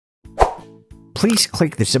Please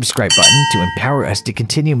click the subscribe button to empower us to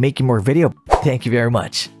continue making more video. Thank you very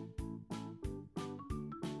much.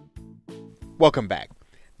 Welcome back.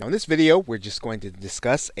 Now in this video we're just going to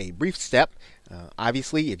discuss a brief step.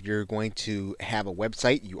 Obviously if you're going to have a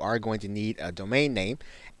website you are going to need a domain name,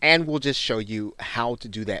 and we'll just show you how to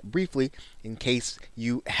do that briefly in case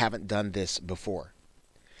you haven't done this before.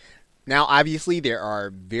 Now obviously there are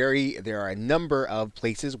a number of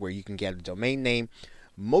places where you can get a domain name.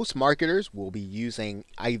 Most marketers will be using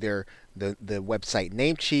either the website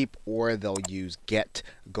Namecheap or they'll use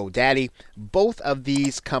GoDaddy. Both of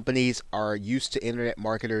these companies are used to internet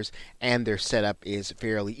marketers and their setup is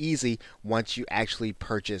fairly easy once you actually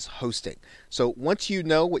purchase hosting. So once you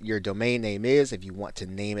know what your domain name is, if you want to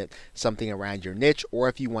name it something around your niche or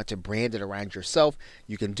if you want to brand it around yourself,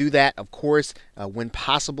 you can do that. Of course, when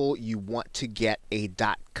possible, you want to get a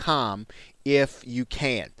 .com if you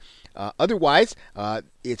can. Otherwise,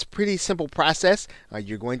 it's pretty simple process.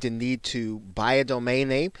 You're going to need to buy a domain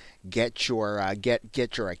name, get your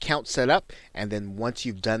account set up, and then once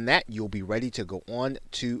you've done that, you'll be ready to go on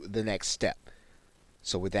to the next step.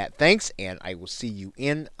 So with that, thanks, and I will see you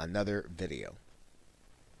in another video.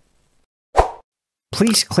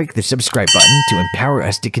 Please click the subscribe button to empower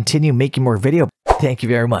us to continue making more video. Thank you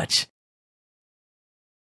very much.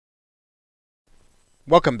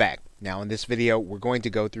 Welcome back. Now in this video we're going to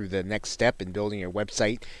go through the next step in building your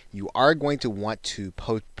website. You are going to want to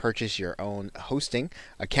purchase your own hosting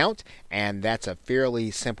account, and that's a fairly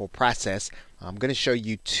simple process. I'm going to show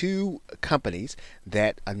you two companies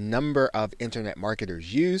that a number of internet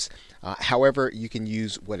marketers use. However, you can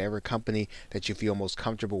use whatever company that you feel most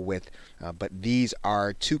comfortable with, but these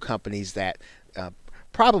are two companies that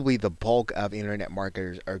probably the bulk of internet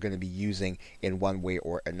marketers are going to be using in one way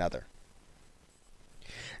or another.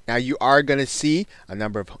 Now you are going to see a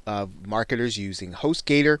number of marketers using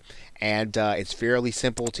HostGator, and it's fairly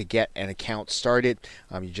simple to get an account started.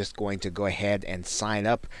 You're just going to go ahead and sign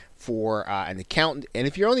up for an account, and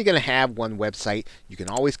if you're only going to have one website, you can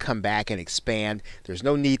always come back and expand. There's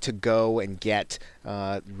no need to go and get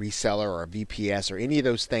reseller or VPS or any of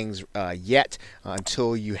those things yet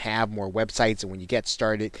until you have more websites. And when you get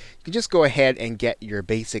started, you can just go ahead and get your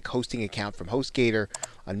basic hosting account from HostGator.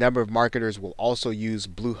 A number of marketers will also use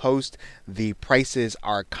Bluehost. The prices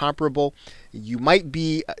are comparable. You might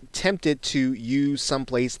be tempted to use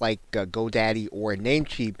someplace like GoDaddy or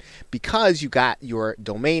Namecheap because you got your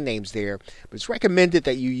domain names there, but it's recommended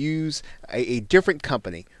that you use a different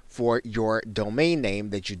company for your domain name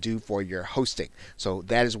that you do for your hosting. So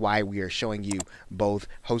that is why we are showing you both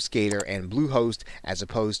HostGator and Bluehost as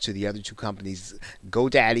opposed to the other two companies,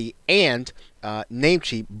 GoDaddy and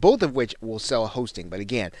Namecheap, both of which will sell hosting. But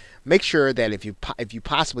again, make sure that if you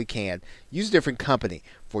possibly can, use a different company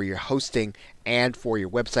for your hosting and for your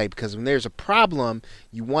website, because when there's a problem,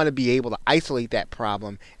 you want to be able to isolate that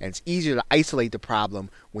problem, and it's easier to isolate the problem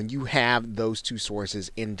when you have those two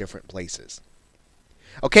sources in different places.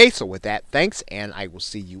 Okay, so with that, thanks, and I will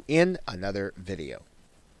see you in another video.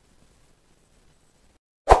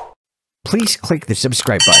 Please click the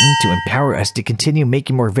subscribe button to empower us to continue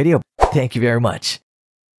making more video. Thank you very much.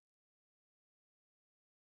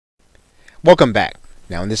 Welcome back.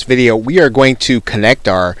 Now in this video we are going to connect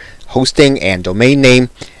our hosting and domain name,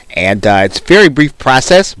 and it's a very brief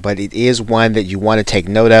process, but it is one that you want to take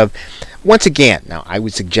note of. Once again, now I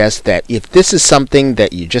would suggest that if this is something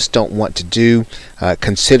that you just don't want to do,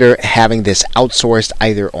 consider having this outsourced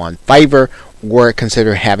either on Fiverr or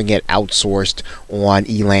consider having it outsourced on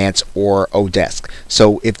Elance or Odesk.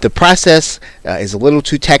 So if the process is a little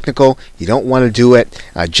too technical, you don't want to do it,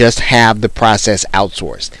 just have the process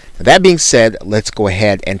outsourced. Now, that being said, let's go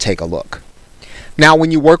ahead and take a look. Now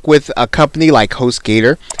when you work with a company like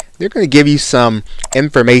HostGator, they're going to give you some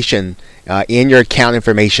information in your account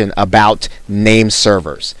information about name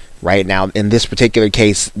servers. Right now in this particular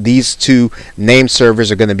case, these two name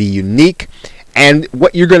servers are going to be unique, and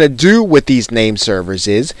what you're going to do with these name servers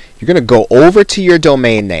is you're going to go over to your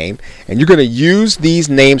domain name and you're going to use these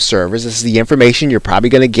name servers. This is the information, you're probably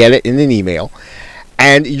going to get it in an email,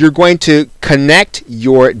 and you're going to connect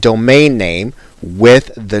your domain name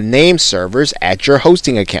with the name servers at your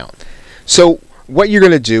hosting account. So what you're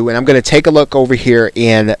going to do, and I'm going to take a look over here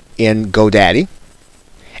in GoDaddy,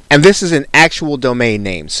 and this is an actual domain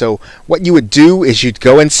name. So what you would do is you'd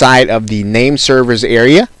go inside of the name servers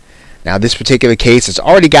area. Now this particular case, it's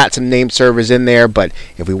already got some name servers in there, but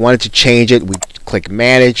if we wanted to change it, we'd click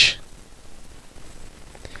manage,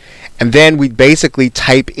 and then we'd basically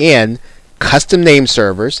type in custom name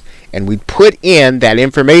servers, and we'd put in that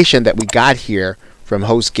information that we got here from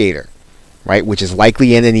HostGator. right, which is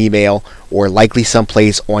likely in an email or likely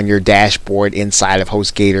someplace on your dashboard inside of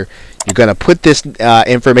HostGator. You're going to put this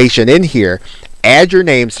information in here, add your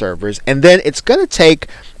name servers, and then it's going to take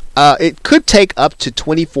it could take up to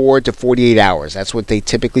 24 to 48 hours. That's what they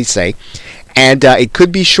typically say. And it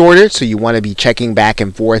could be shorter, so you want to be checking back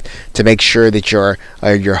and forth to make sure that your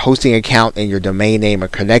hosting account and your domain name are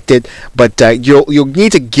connected. But you'll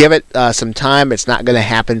need to give it some time. It's not going to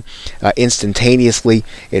happen instantaneously.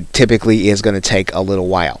 It typically is going to take a little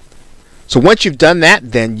while. So once you've done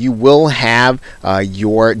that, then you will have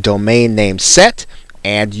your domain name set,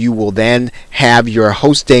 and you will then have your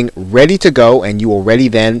hosting ready to go, and you will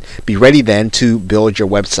be ready then to build your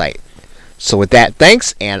website. So with that,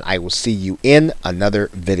 thanks, and I will see you in another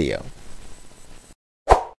video.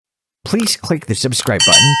 Please click the subscribe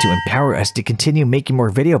button to empower us to continue making more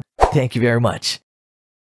videos. Thank you very much.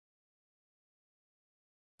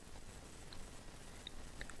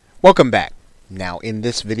 Welcome back. Now in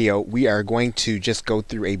this video, we are going to just go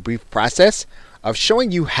through a brief process of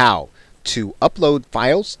showing you how to upload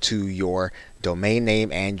files to your domain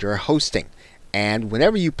name and your hosting. And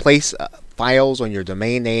whenever you place files on your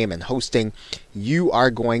domain name and hosting, you are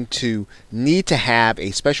going to need to have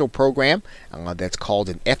a special program that's called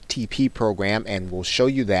an FTP program, and we'll show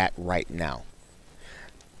you that right now.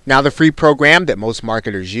 Now, the free program that most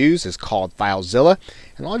marketers use is called FileZilla,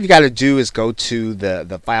 and all you got to do is go to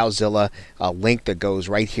the FileZilla link that goes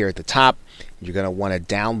right here at the top. You're going to want to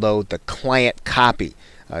download the client copy.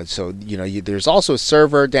 So there's also a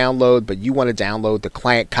server download, but you want to download the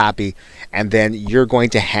client copy, and then you're going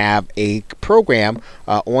to have a program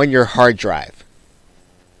on your hard drive.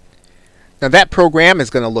 Now that program is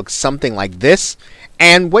going to look something like this,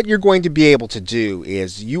 and what you're going to be able to do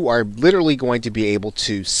is you are literally going to be able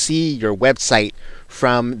to see your website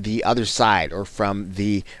from the other side, or from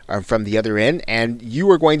the other end, and you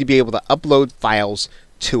are going to be able to upload files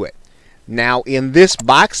to it. Now in this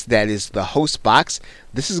box, that is the host box,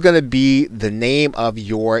 this is going to be the name of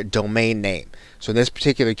your domain name. So in this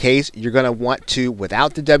particular case, you're going to want to,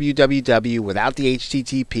 without the www, without the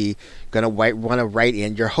http, going to want to write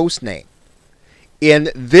in your host name. In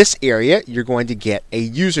this area, you're going to get a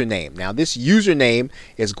username. Now this username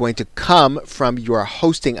is going to come from your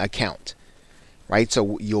hosting account. Right,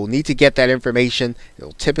 so you'll need to get that information.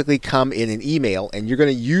 It'll typically come in an email, and you're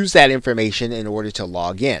going to use that information in order to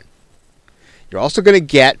log in. You're also going to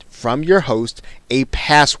get from your host a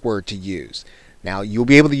password to use. Now you'll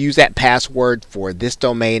be able to use that password for this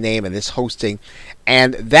domain name and this hosting,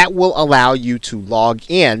 and that will allow you to log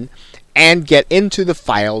in and get into the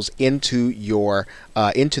files into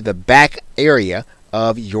the back area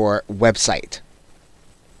of your website.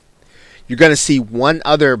 You're going to see one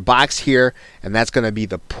other box here, and that's going to be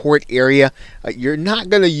the port area. You're not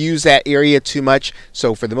going to use that area too much,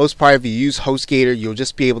 so for the most part, if you use HostGator, you'll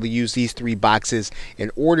just be able to use these three boxes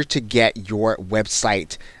in order to get your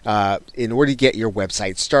website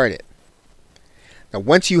started. Now,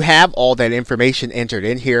 once you have all that information entered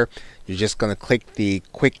in here, you're just going to click the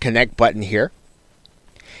Quick Connect button here,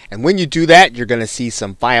 and when you do that, you're going to see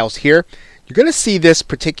some files here. You're going to see this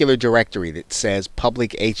particular directory that says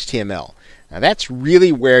public HTML. Now that's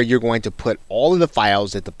really where you're going to put all of the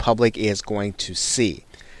files that the public is going to see.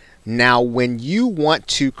 Now when you want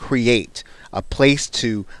to create a place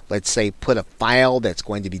to, let's say, put a file that's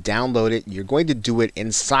going to be downloaded, you're going to do it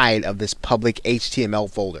inside of this public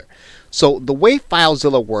HTML folder. So the way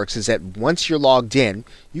FileZilla works is that once you're logged in,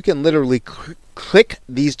 you can literally click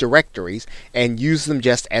these directories and use them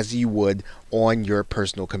just as you would on your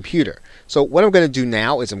personal computer. So what I'm going to do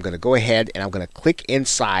now is I'm going to go ahead and I'm going to click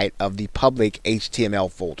inside of the public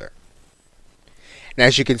HTML folder. And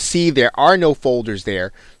as you can see, there are no folders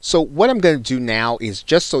there. So what I'm going to do now is,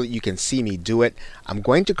 just so that you can see me do it, I'm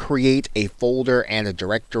going to create a folder and a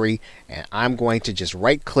directory, and I'm going to just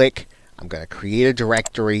right click. I'm going to create a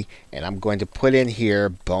directory, and I'm going to put in here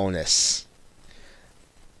bonus.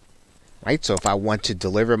 Right, so if I want to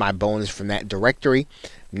deliver my bonus from that directory,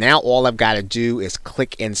 now all I've got to do is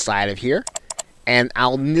click inside of here, and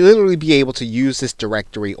I'll literally be able to use this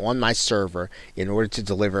directory on my server in order to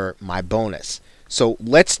deliver my bonus. So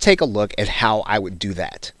let's take a look at how I would do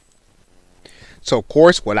that. So of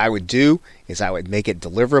course, what I would do is I would make it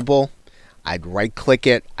deliverable. I'd right click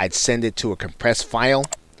it, I'd send it to a compressed file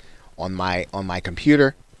on my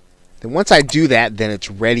computer. Then once I do that, then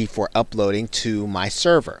it's ready for uploading to my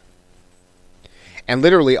server. And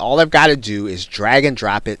literally all I've got to do is drag and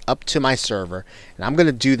drop it up to my server, and I'm going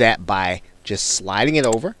to do that by just sliding it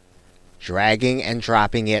over, dragging and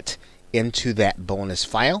dropping it into that bonus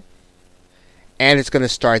file, and it's going to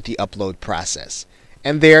start the upload process.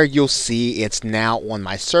 And there you'll see it's now on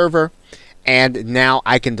my server, and now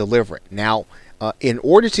I can deliver it. Now, in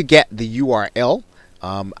order to get the URL,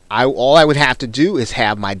 all I would have to do is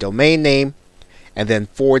have my domain name and then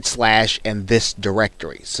 / and this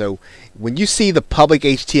directory. So when you see the public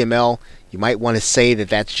HTML, you might want to say that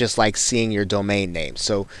that's just like seeing your domain name.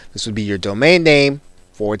 So this would be your domain name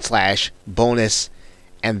 / bonus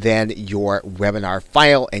and then your webinar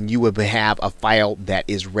file, and you would have a file that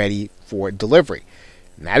is ready for delivery.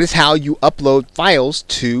 And that is how you upload files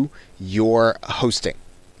to your hosting.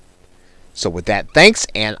 So with that, thanks,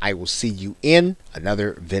 and I will see you in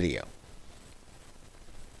another video.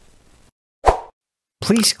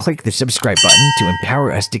 Please click the subscribe button to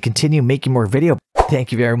empower us to continue making more videos.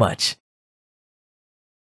 Thank you very much.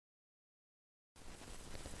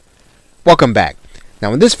 Welcome back.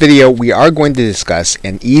 Now in this video we are going to discuss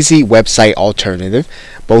an easy website alternative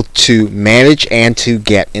both to manage and to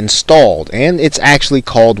get installed, and it's actually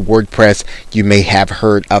called WordPress. You may have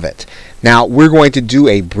heard of it. Now we're going to do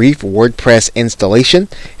a brief WordPress installation,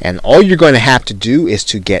 and all you're going to have to do is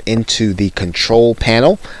to get into the control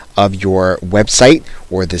panel of your website,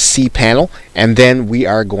 or the C panel, and then we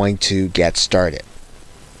are going to get started.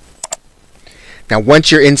 Now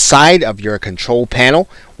once you're inside of your control panel,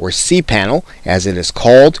 or C panel as it is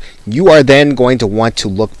called, you are then going to want to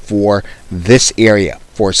look for this area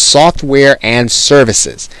for software and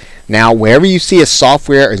services. Now wherever you see a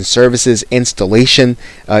software and services installation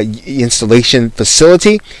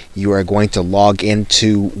facility, you are going to log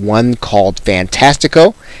into one called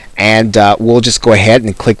Fantastico, and we'll just go ahead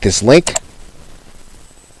and click this link.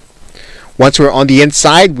 Once we're on the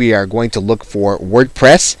inside, we are going to look for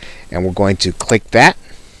WordPress, and we're going to click that.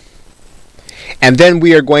 And then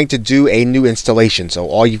we are going to do a new installation. So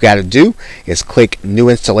all you've got to do is click New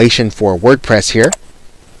Installation for WordPress here.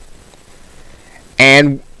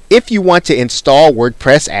 And if you want to install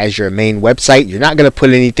WordPress as your main website, you're not going to put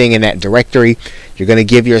anything in that directory. You're going to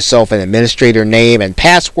give yourself an administrator name and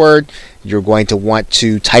password. You're going to want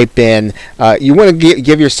to type in, you want to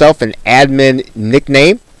give yourself an admin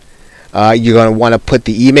nickname. You're going to want to put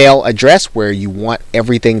the email address where you want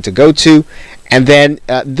everything to go to, and then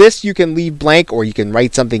this you can leave blank, or you can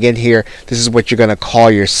write something in here. This is what you're going to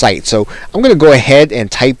call your site. So I'm going to go ahead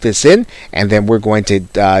and type this in, and then we're going to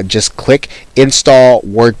just click Install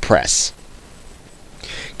WordPress.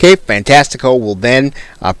 Okay, Fantastico will then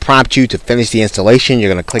prompt you to finish the installation.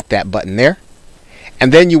 You're going to click that button there.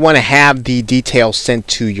 And then you want to have the details sent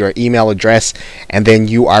to your email address, and then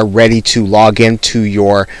you are ready to log into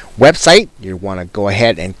your website. You want to go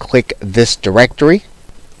ahead and click this directory,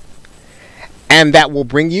 and that will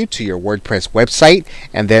bring you to your WordPress website.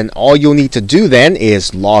 And then all you'll need to do then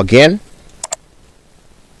is log in,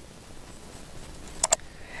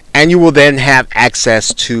 and you will then have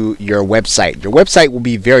access to your website. Your website will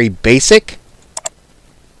be very basic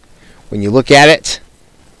when you look at it,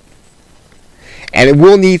 and it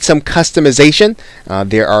will need some customization.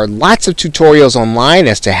 There are lots of tutorials online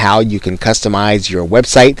as to how you can customize your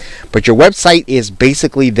website, but your website is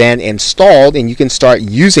basically then installed, and you can start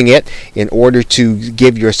using it in order to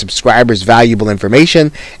give your subscribers valuable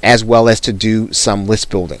information, as well as to do some list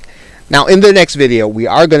building. Now in the next video we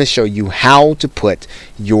are going to show you how to put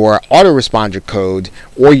your autoresponder code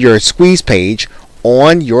or your squeeze page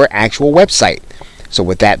on your actual website. So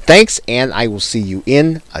with that, thanks, and I will see you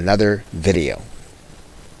in another video.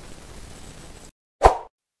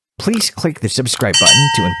 Please click the subscribe button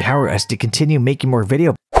to empower us to continue making more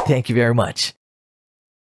videos. Thank you very much.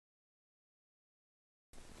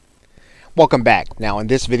 Welcome back. Now in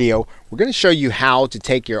this video we're going to show you how to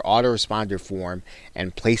take your autoresponder form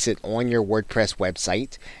and place it on your WordPress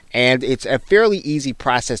website, and it's a fairly easy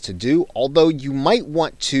process to do, although you might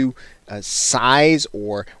want to size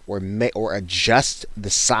or adjust the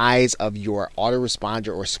size of your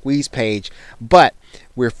autoresponder or squeeze page, but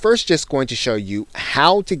we're first just going to show you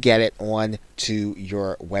how to get it on to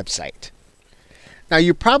your website. Now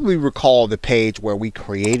you probably recall the page where we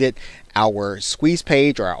created our squeeze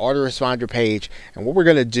page or our autoresponder page, and what we're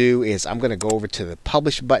going to do is I'm going to go over to the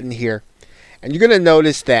publish button here, and you're going to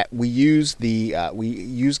notice that we use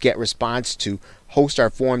get response to host our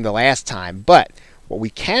form the last time, but what we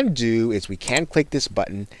can do is we can click this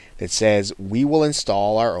button that says we will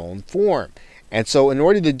install our own form. And so in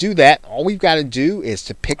order to do that, all we've got to do is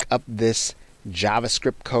to pick up this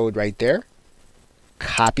JavaScript code right there,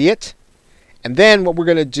 copy it, and then what we're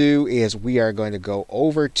going to do is we are going to go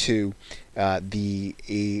over to our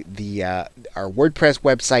WordPress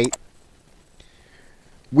website.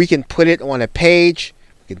 We can put it on a page,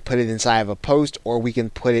 we can put it inside of a post, or we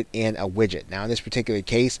can put it in a widget. Now in this particular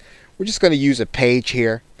case, we're just going to use a page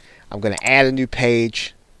here. I'm going to add a new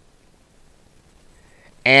page,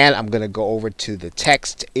 and I'm going to go over to the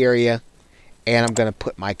text area, and I'm going to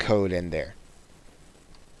put my code in there.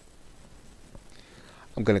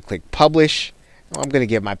 I'm going to click publish. I'm going to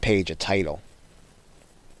give my page a title.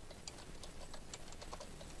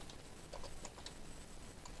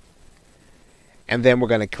 And then we're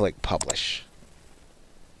going to click publish.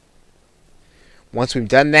 Once we've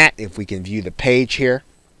done that, if we can view the page here,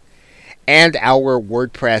 and our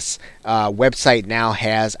WordPress website now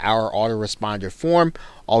has our autoresponder form.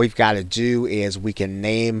 All we've got to do is we can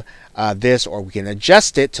name this, or we can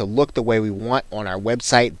adjust it to look the way we want on our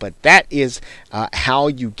website. But that is how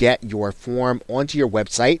you get your form onto your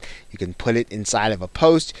website. You can put it inside of a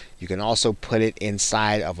post. You can also put it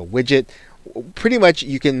inside of a widget. Pretty much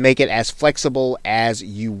you can make it as flexible as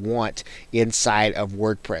you want inside of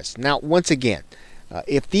WordPress. Now, once again,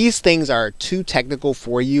 if these things are too technical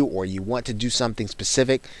for you, or you want to do something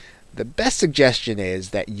specific, the best suggestion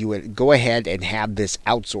is that you would go ahead and have this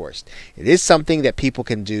outsourced. It is something that people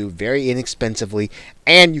can do very inexpensively,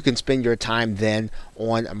 and you can spend your time then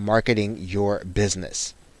on marketing your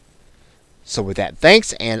business. So with that,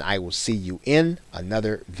 thanks, and I will see you in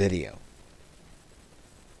another video.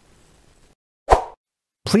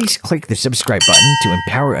 Please click the subscribe button to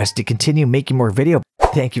empower us to continue making more videos.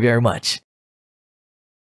 Thank you very much.